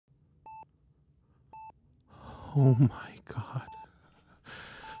Oh my God.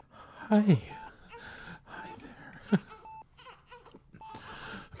 Hi. Hi there.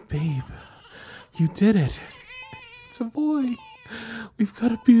 Babe, you did it. It's a boy. We've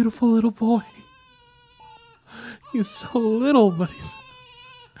got a beautiful little boy. He's so little, but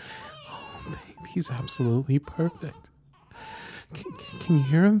oh, babe, he's absolutely perfect. Can you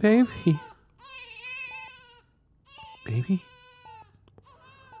hear him, babe? Baby?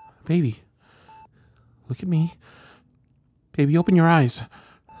 Baby. Look at me. Baby, open your eyes.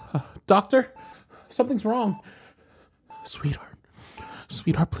 Doctor? Something's wrong. Sweetheart.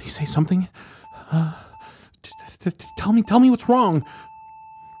 Sweetheart, please say something. Tell me what's wrong.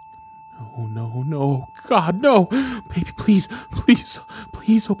 No. God, no. Baby, please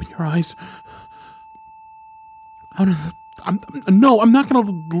open your eyes. I'm not going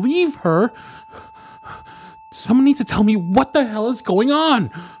to leave her. Someone needs to tell me what the hell is going on.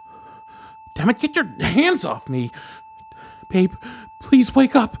 Damn it, get your hands off me. Babe, please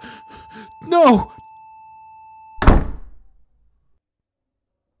wake up. No.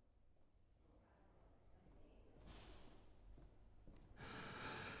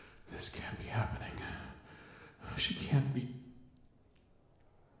 This can't be happening. She can't be.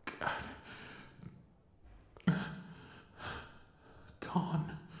 God.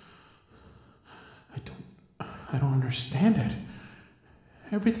 Gone. I don't understand it.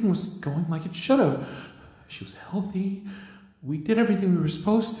 Everything was going like it should have. She was healthy. We did everything we were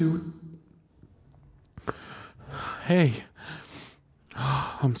supposed to. Hey.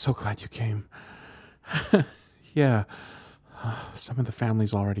 Oh, I'm so glad you came. Yeah. Some of the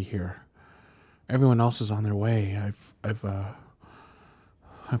family's already here. Everyone else is on their way. I've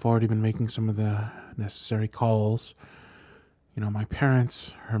already been making some of the necessary calls. You know, my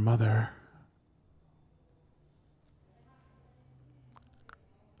parents, her mother.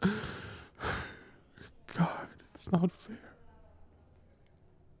 God, it's not fair.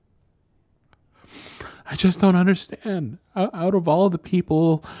 I just don't understand. Out of all the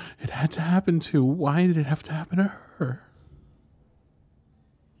people it had to happen to, why did it have to happen to her?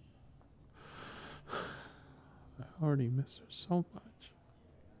 I already miss her so much.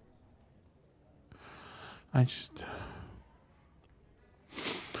 I just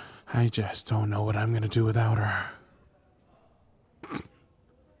don't know what I'm going to do without her.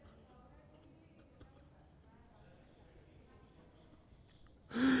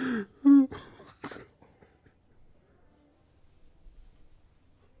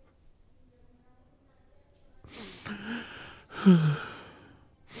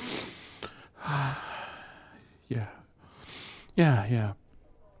 Yeah.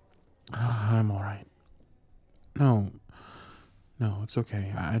 I'm all right. No, it's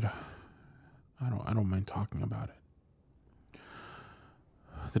okay. I don't mind talking about it.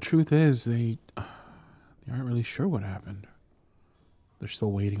 The truth is, they aren't really sure what happened. They're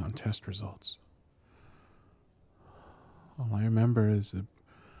still waiting on test results. All I remember is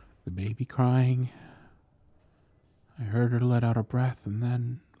the baby crying. I heard her let out a breath, and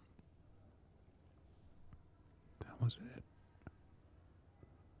then that was it.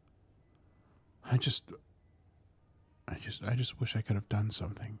 I just wish I could have done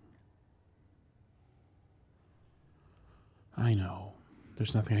something. I know.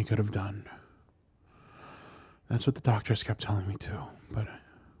 There's nothing I could have done. That's what the doctors kept telling me too, but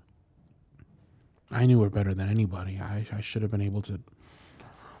I knew her better than anybody. I should have been able to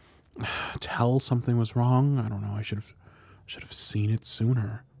tell something was wrong. I don't know. I should have seen it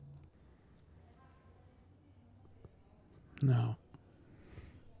sooner. No.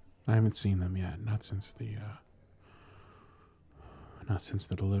 I haven't seen them yet. Not since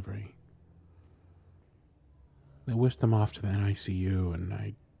the delivery. They whisked them off to the NICU, and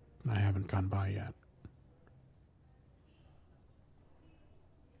I haven't gone by yet.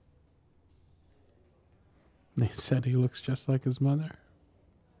 They said he looks just like his mother.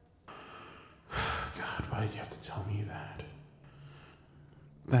 God, why did you have to tell me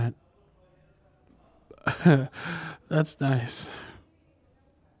that? That's nice.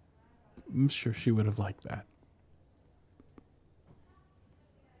 I'm sure she would have liked that.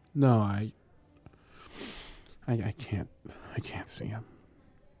 No, I can't see him.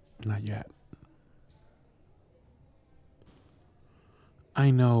 Not yet.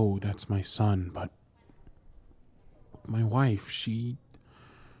 I know that's my son, but my wife, she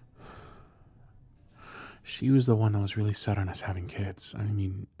was the one that was really set on us having kids. I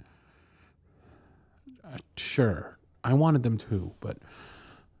mean, sure, I wanted them too, but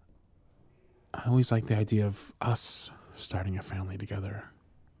I always liked the idea of us starting a family together.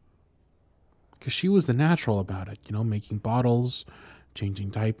 Because she was the natural about it, you know, making bottles, changing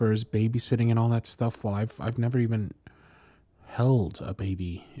diapers, babysitting, and all that stuff. Well, I've never even held a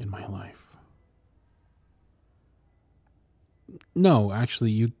baby in my life. No,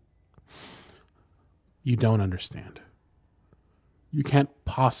 actually, you don't understand. You can't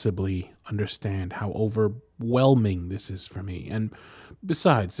possibly understand how overwhelming this is for me. And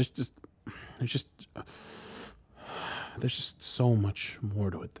besides, there's just so much more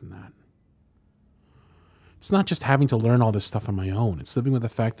to it than that. It's not just having to learn all this stuff on my own. It's living with the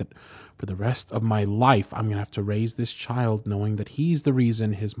fact that for the rest of my life, I'm going to have to raise this child knowing that he's the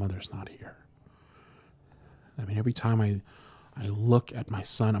reason his mother's not here. I mean, every time I look at my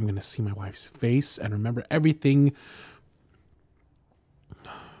son, I'm going to see my wife's face and remember everything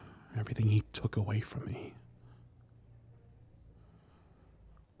he took away from me.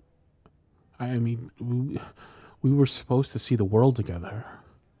 I mean, we were supposed to see the world together.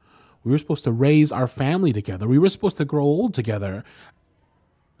 We were supposed to raise our family together. We were supposed to grow old together.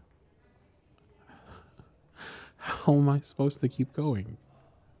 How am I supposed to keep going?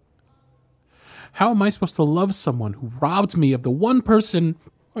 How am I supposed to love someone who robbed me of the one person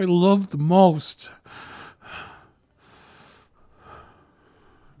I loved most?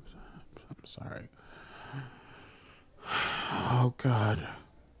 I'm sorry. Oh, God.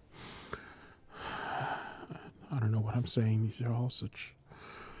 I don't know what I'm saying. These are all such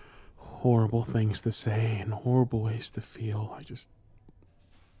horrible things to say and horrible ways to feel.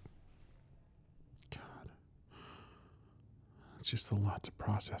 God. It's just a lot to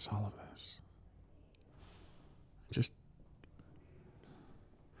process, all of this.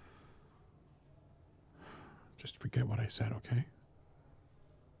 Just forget what I said, okay?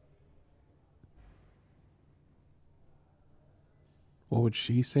 What would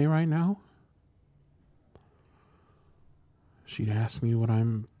she say right now? She'd ask me what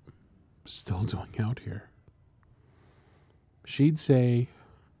I'm still doing out here. She'd say,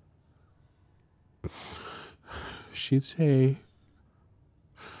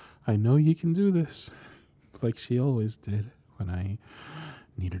 I know you can do this, like she always did when I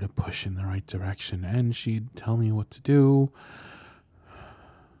needed a push in the right direction. And she'd tell me what to do,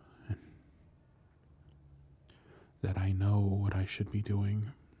 and that I know what I should be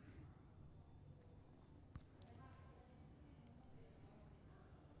doing.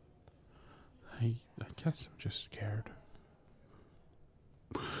 I guess I'm just scared.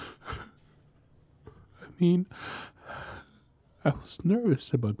 I mean, I was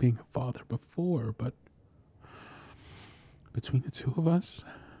nervous about being a father before, but between the two of us,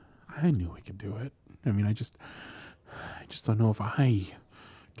 I knew we could do it. I mean, I just don't know if I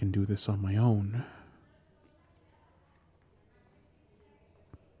can do this on my own.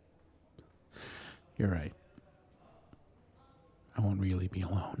 You're right. I won't really be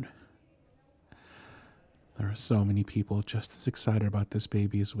alone. There are so many people just as excited about this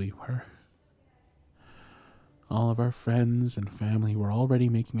baby as we were. All of our friends and family were already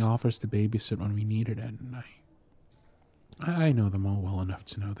making offers to babysit when we needed it, and I know them all well enough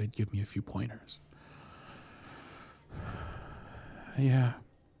to know they'd give me a few pointers. Yeah,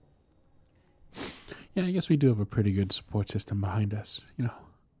 I guess we do have a pretty good support system behind us, you know.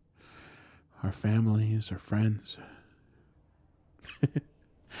 Our families, our friends.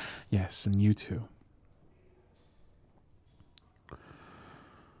 Yes, and you too.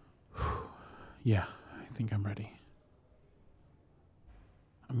 Yeah, I think I'm ready.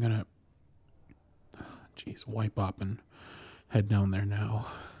 I'm gonna, wipe up and head down there now.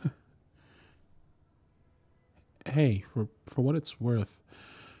 Hey, for what it's worth,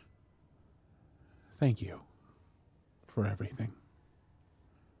 thank you for everything.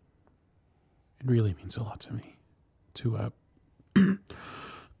 It really means a lot to me. To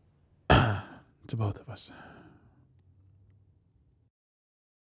to both of us.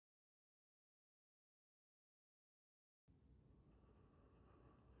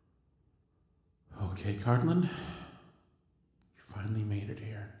 Okay, Cardlin, you finally made it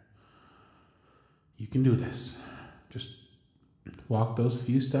here. You can do this. Just walk those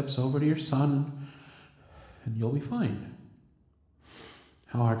few steps over to your son, and you'll be fine.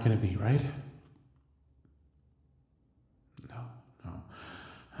 How hard can it be, right? No.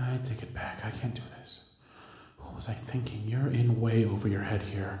 I take it back. I can't do this. What was I thinking? You're in way over your head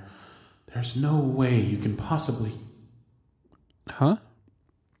here. There's no way you can possibly... Huh?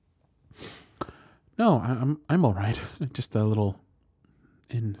 No, I'm all right. Just a little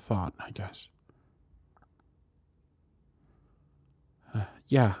in thought, I guess.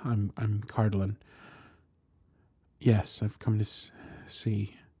 Yeah, I'm Cardlin. Yes, I've come to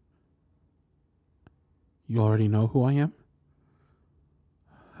see. You already know who I am?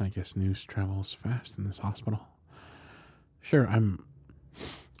 I guess news travels fast in this hospital. Sure, I'm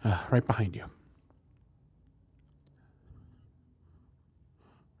Right behind you.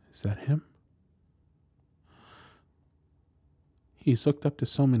 Is that him? He's hooked up to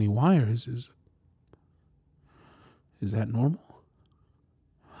so many wires. Is that normal?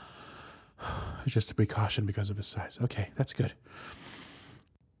 Just a precaution because of his size. Okay, that's good.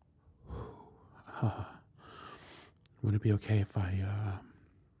 Would it be okay if I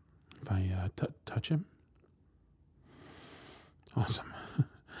touch him? Awesome.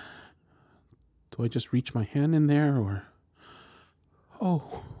 Do I just reach my hand in there, or?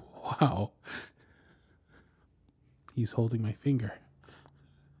 Oh, wow. He's holding my finger.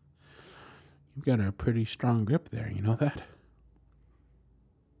 You've got a pretty strong grip there, you know that?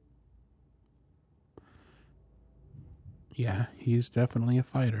 Yeah, he's definitely a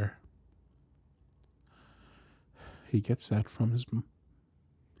fighter. He gets that from his...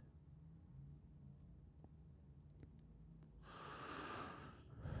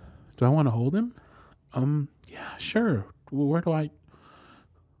 Do I want to hold him? Yeah, sure. Where do I...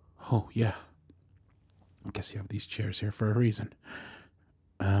 Oh, yeah. I guess you have these chairs here for a reason.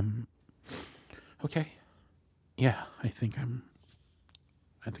 Okay. Yeah, I think I'm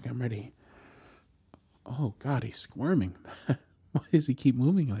ready. Oh, God, he's squirming. Why does he keep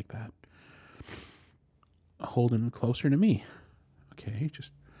moving like that? Hold him closer to me. Okay,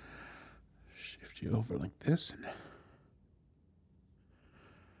 just shift you over like this. And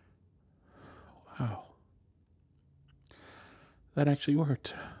wow. That actually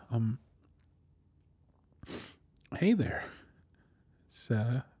worked. Hey there. It's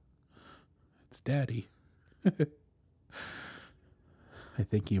Daddy. I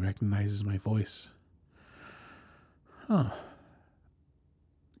think he recognizes my voice. Huh.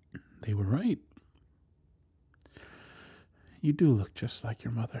 They were right. You do look just like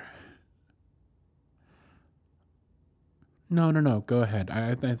your mother. No. Go ahead.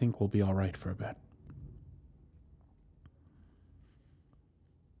 I think we'll be all right for a bit.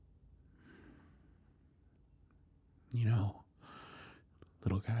 You know,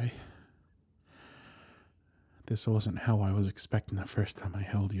 little guy, this wasn't how I was expecting the first time I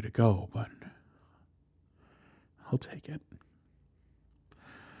held you to go, but I'll take it.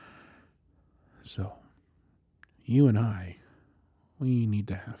 So, you and we need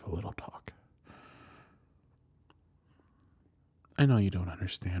to have a little talk. I know you don't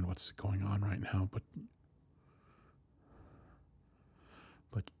understand what's going on right now, but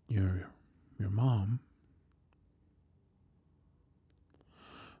your mom,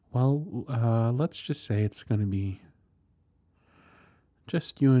 well, let's just say it's going to be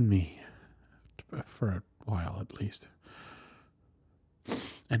just you and me for a while at least.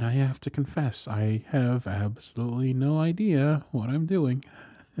 And I have to confess, I have absolutely no idea what I'm doing.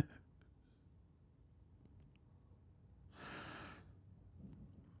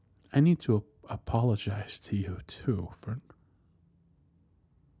 I need to apologize to you, too, for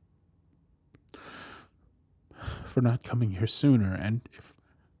not coming here sooner, and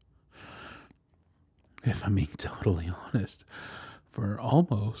if I'm being totally honest, for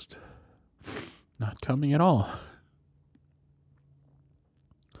almost not coming at all.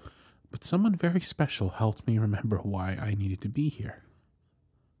 But someone very special helped me remember why I needed to be here.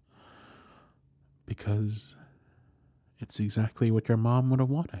 Because it's exactly what your mom would have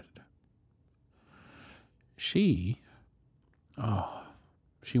wanted. She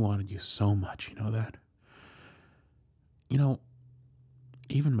wanted you so much, you know that? You know,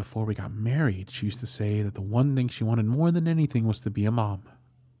 even before we got married, she used to say that the one thing she wanted more than anything was to be a mom.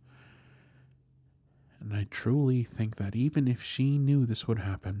 And I truly think that even if she knew this would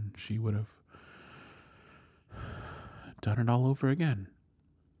happen, she would have done it all over again.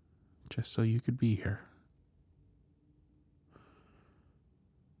 Just so you could be here.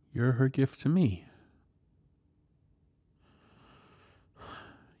 You're her gift to me.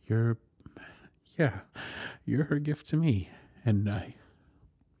 You're her gift to me. And I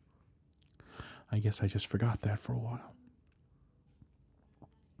guess I just forgot that for a while.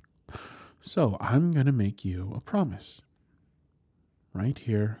 So I'm going to make you a promise. Right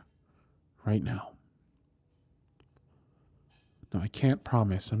here, right now. Now, I can't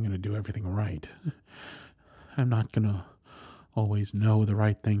promise I'm going to do everything right. I'm not going to always know the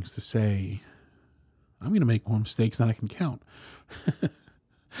right things to say. I'm going to make more mistakes than I can count.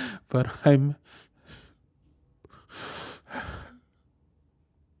 But I'm...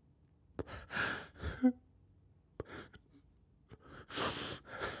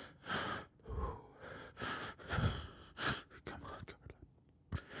 Come on,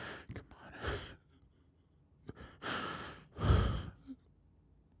 Cardlin. Come on.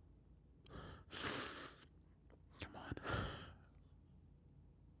 Come on.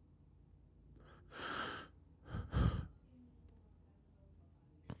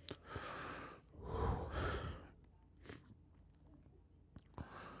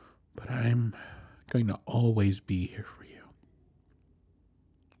 going to always be here for you.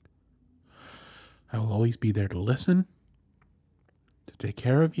 I will always be there to listen, to take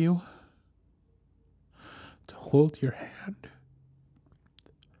care of you, to hold your hand,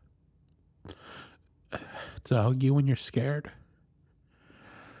 to hug you when you're scared,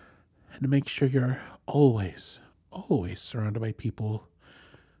 and to make sure you're always, always surrounded by people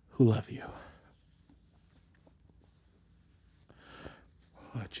who love you.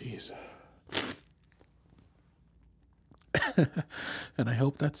 Oh, jeez. And I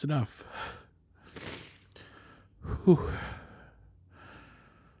hope that's enough. Whew.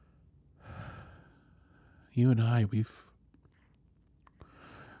 You and I, we've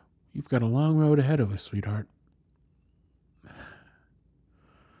got a long road ahead of us, sweetheart. But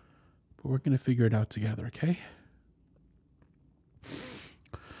we're going to figure it out together, okay?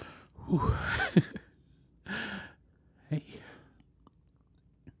 Whew. Hey.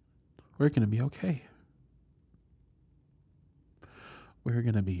 We're going to be okay. We're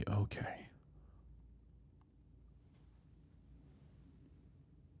going to be okay.